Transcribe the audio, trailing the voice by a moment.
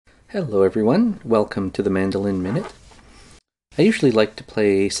Hello everyone, welcome to the Mandolin Minute. I usually like to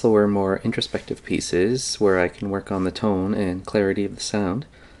play slower, more introspective pieces where I can work on the tone and clarity of the sound.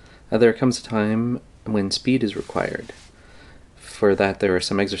 There comes a time when speed is required. For that there are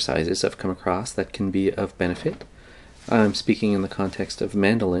some exercises I've come across that can be of benefit. I'm speaking in the context of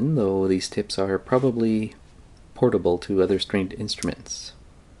mandolin, though these tips are probably portable to other stringed instruments.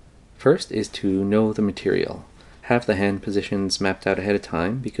 First is to know the material. Have the hand positions mapped out ahead of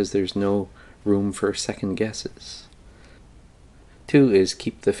time because there's no room for second guesses. 2 is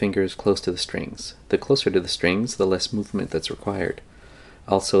keep the fingers close to the strings. The closer to the strings, the less movement that's required.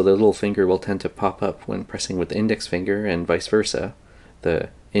 Also, the little finger will tend to pop up when pressing with the index finger and vice versa. The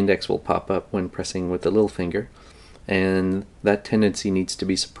index will pop up when pressing with the little finger, and that tendency needs to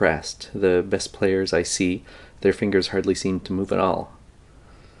be suppressed. The best players I see, their fingers hardly seem to move at all.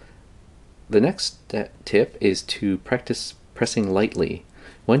 The next tip is to practice pressing lightly.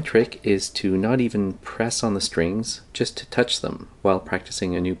 One trick is to not even press on the strings, just to touch them while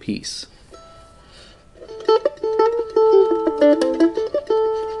practicing a new piece.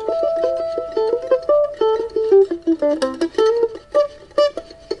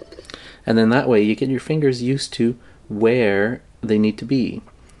 And then that way you get your fingers used to where they need to be.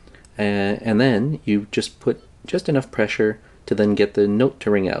 And then you just put just enough pressure to then get the note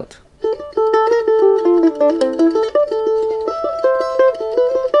to ring out.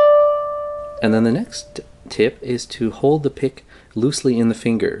 And then the next tip is to hold the pick loosely in the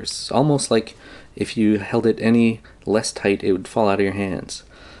fingers, almost like if you held it any less tight it would fall out of your hands.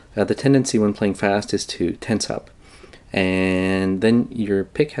 The tendency when playing fast is to tense up, and then your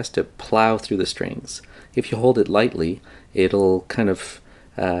pick has to plow through the strings. If you hold it lightly, it'll kind of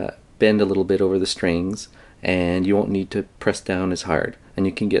bend a little bit over the strings, and you won't need to press down as hard, and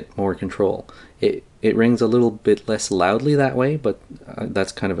you can get more control. It rings a little bit less loudly that way, but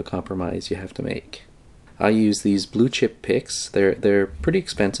that's kind of a compromise you have to make. I use these blue chip picks. They're pretty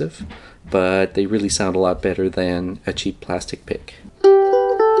expensive, but they really sound a lot better than a cheap plastic pick.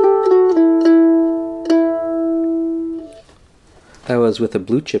 That was with a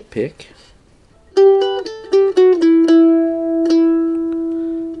blue chip pick.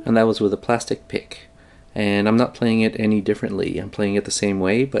 And that was with a plastic pick. And I'm not playing it any differently. I'm playing it the same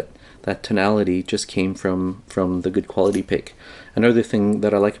way, but that tonality just came from the good quality pick. Another thing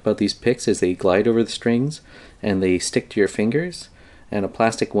that I like about these picks is they glide over the strings and they stick to your fingers, and a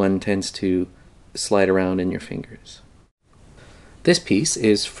plastic one tends to slide around in your fingers. This piece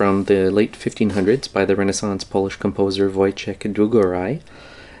is from the late 1500s by the Renaissance Polish composer Wojciech Długorai.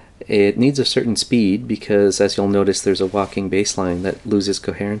 It needs a certain speed because, as you'll notice, there's a walking bass line that loses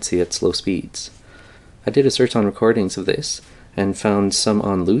coherency at slow speeds. I did a search on recordings of this and found some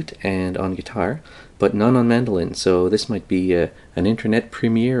on lute and on guitar, but none on mandolin, so this might be an internet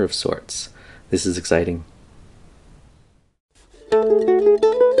premiere of sorts. This is exciting.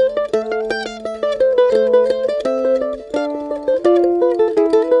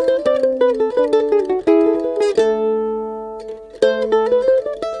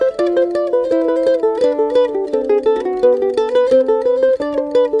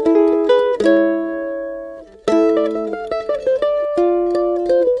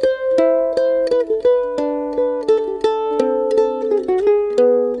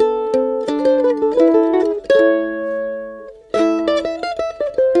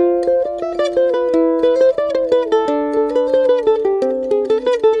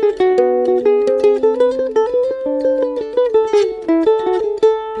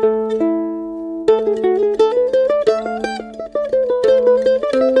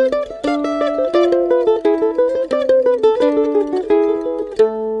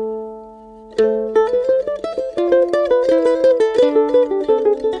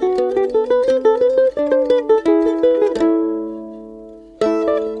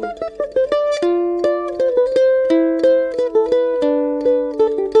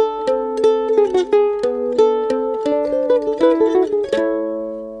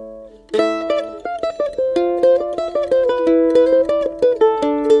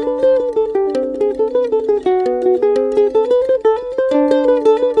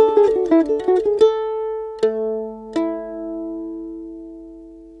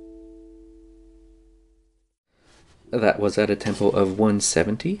 That was at a tempo of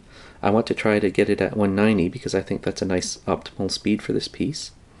 170. I want to try to get it at 190 because I think that's a nice optimal speed for this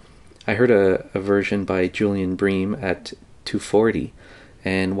piece. I heard a version by Julian Bream at 240,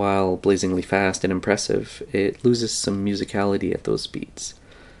 and while blazingly fast and impressive, it loses some musicality at those speeds.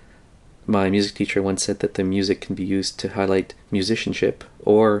 My music teacher once said that the music can be used to highlight musicianship,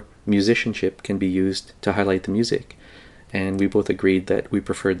 or musicianship can be used to highlight the music. and we both agreed that we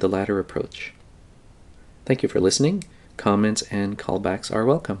preferred the latter approach. Thank you for listening. Comments and callbacks are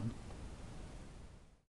welcome.